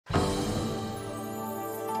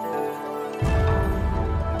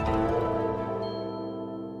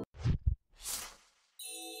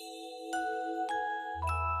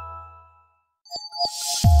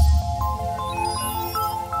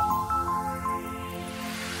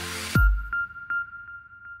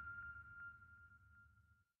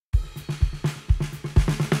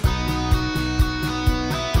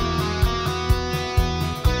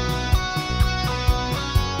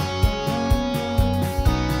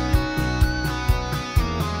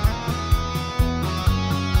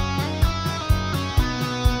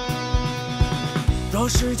若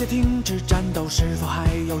世界停止战斗，是否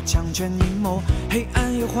还有强权阴谋？黑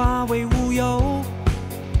暗也化为乌有。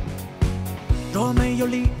若没有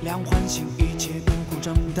力量唤醒一切不公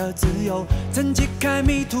正的自由，怎解开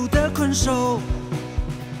迷途的困兽？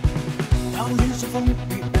当人生风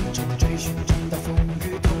雨恩仇，追寻真的风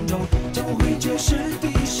雨同舟，就会觉是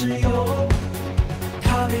敌是友。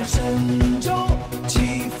踏遍神州，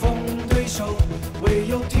棋逢对手，唯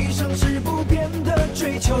有提升是不变的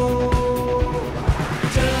追求。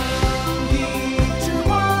正义之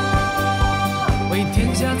光，为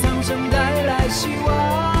天下苍生带来希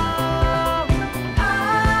望。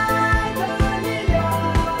爱的力量，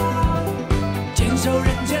坚守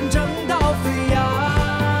人间正道飞扬。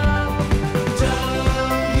正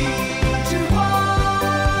义之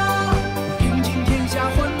光，平尽天下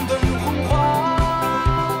混沌洪荒。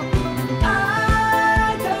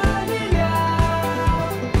爱的力量，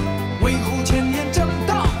维护千年正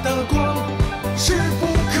道的光，势不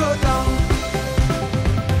可挡。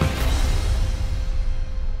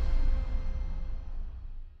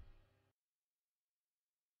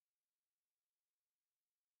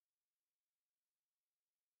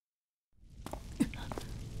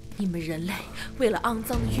你们人类为了肮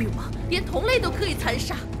脏的欲望，连同类都可以残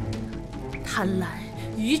杀，贪婪、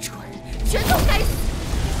愚蠢，全都该死！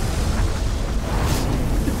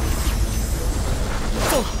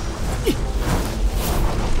糟了！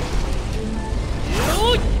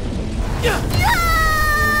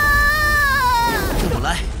跟我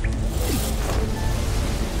来！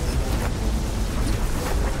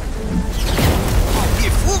奥义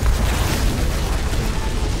符！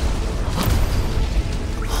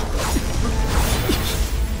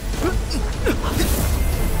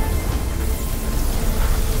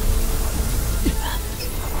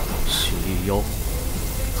雪夜妖狐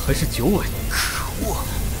还是9尾？可恶！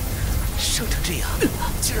伤成这样，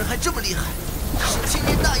竟然还这么厉害，是青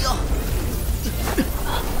年大妖！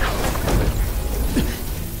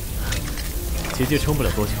结界撑不了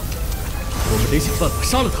多久，我们得想办法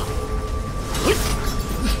杀了他。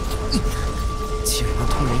竟然能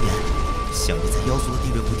通人言，想必在妖族的地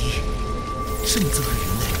位不低。这么憎恨人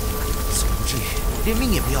类，总不至于连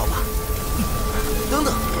命也不要吧？等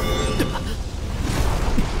等，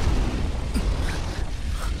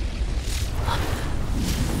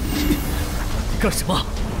你干什么？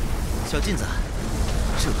小镜子，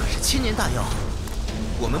这可是千年大妖，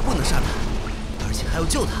我们不能杀他，而且还要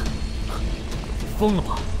救他。疯了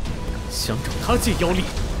吗？想找他借妖力？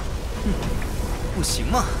不行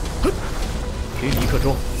吗？给你1刻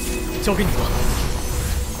钟，交给你了。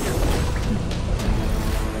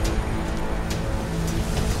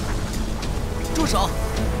住手！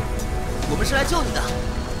我们是来救你的。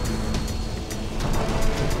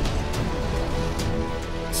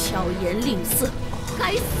巧言令色，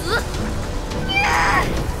该死！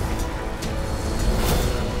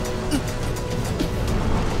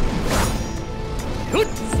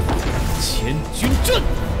千军阵！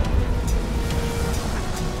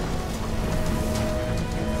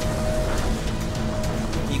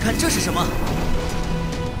你看这是什么？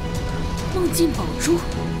梦境宝珠。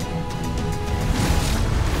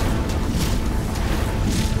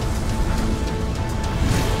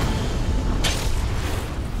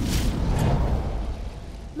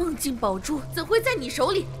梦境宝珠怎会在你手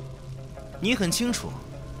里？你很清楚，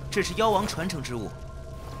这是妖王传承之物，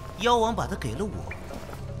妖王把它给了我。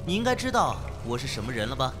你应该知道我是什么人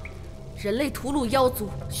了吧？人类屠戮妖族，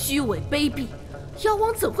虚伪卑鄙，妖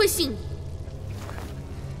王怎会信你？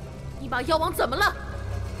你把妖王怎么了？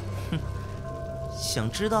哼，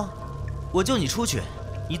想知道？我救你出去，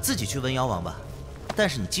你自己去问妖王吧。但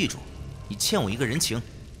是你记住，你欠我一个人情。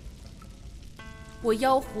我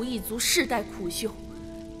妖狐一族世代苦修，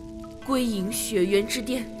归隐雪原之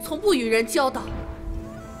巅，从不与人交道。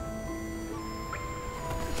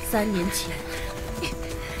3年前，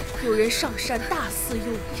有人上山大肆诱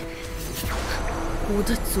引，吾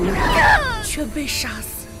的族人全被杀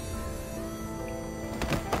死。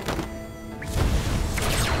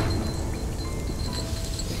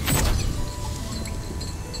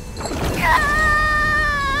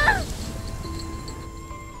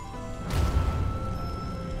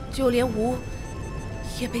就连吾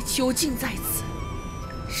也被囚禁在此，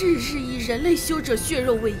日日以人类修者血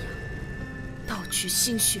肉喂养，盗取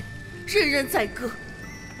心血，人人宰割。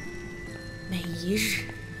每一日，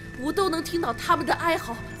吾都能听到他们的哀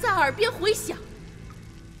嚎在耳边回响。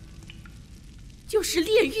就是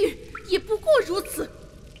炼狱，也不过如此。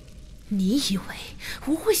你以为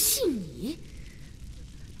吾会信你？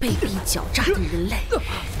卑鄙狡诈的人类，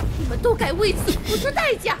你们都该为此付出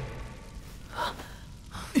代价。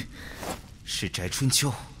是翟春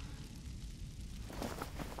秋，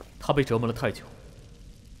他被折磨了太久，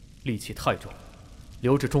戾气太重，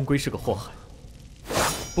留着终归是个祸害。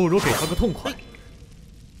不如给他个痛快。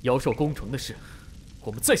妖兽攻城的事，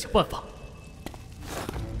我们再想办法。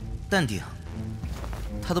淡定，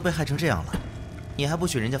他都被害成这样了，你还不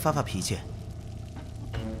许人家发脾气？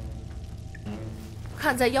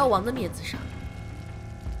看在妖王的面子上，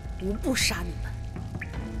吾不杀你们。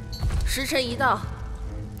时辰一到，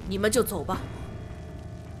你们就走吧。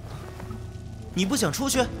你不想出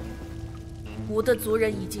去？吾的族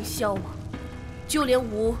人已经消亡，就连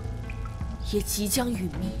吾也即将殒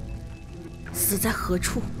命。死在何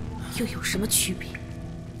处，又有什么区别？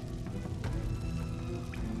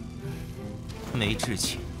没志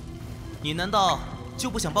气，你难道就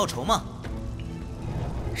不想报仇吗？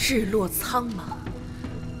日落苍茫，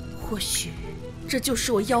或许这就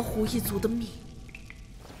是我妖狐一族的命。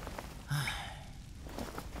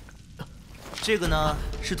这个呢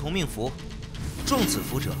是同命符，中此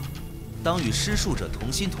符者，当与施术者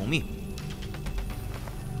同心同命。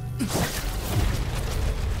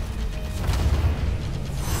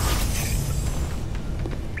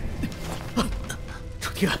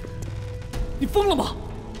楚天，你疯了吗？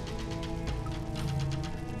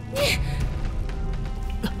你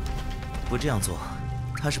不这样做，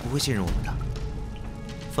他是不会信任我们的。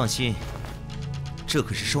放心，这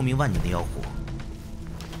可是寿命万年的妖狐，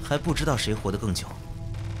还不知道谁活得更久。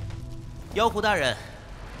妖狐大人，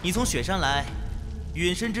你从雪山来，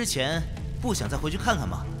陨身之前不想再回去看看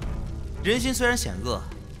吗？人心虽然险恶，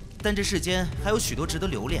但这世间还有许多值得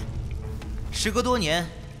留恋。时隔多年，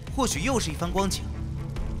或许又是一番光景。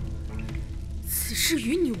此事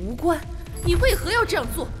与你无关，你为何要这样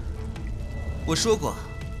做？我说过，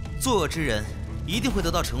作恶之人一定会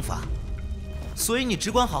得到惩罚，所以你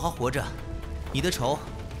只管好好活着，你的仇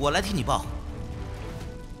我来替你报。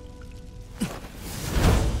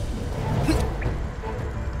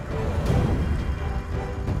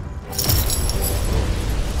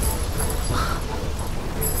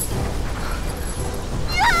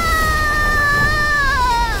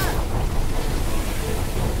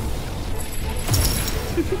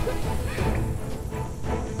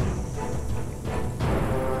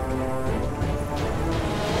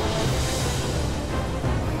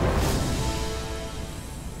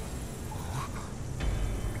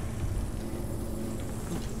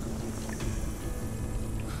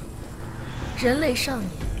人类少年，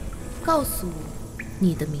告诉我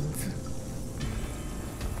你的名字。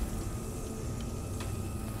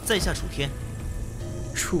在下楚天。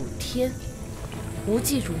楚天，吾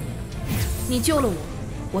记住你了。你救了我，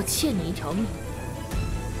我欠你一条命。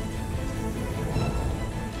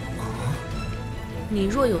你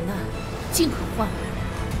若有难，尽可唤我。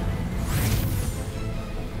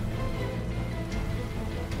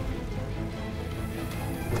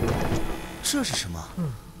这是什么？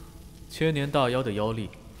千年大妖的妖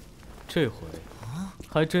力，这回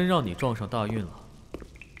还真让你撞上大运了。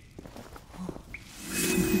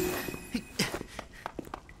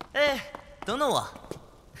哎，等等我。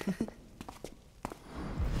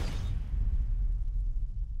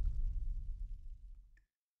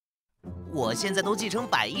我现在都继承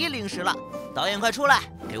100亿灵石了，导演快出来，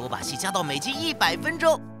给我把戏加到每集100分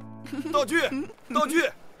钟。道具，道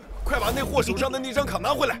具，快把那货手上的那张卡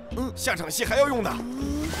拿回来，下场戏还要用的。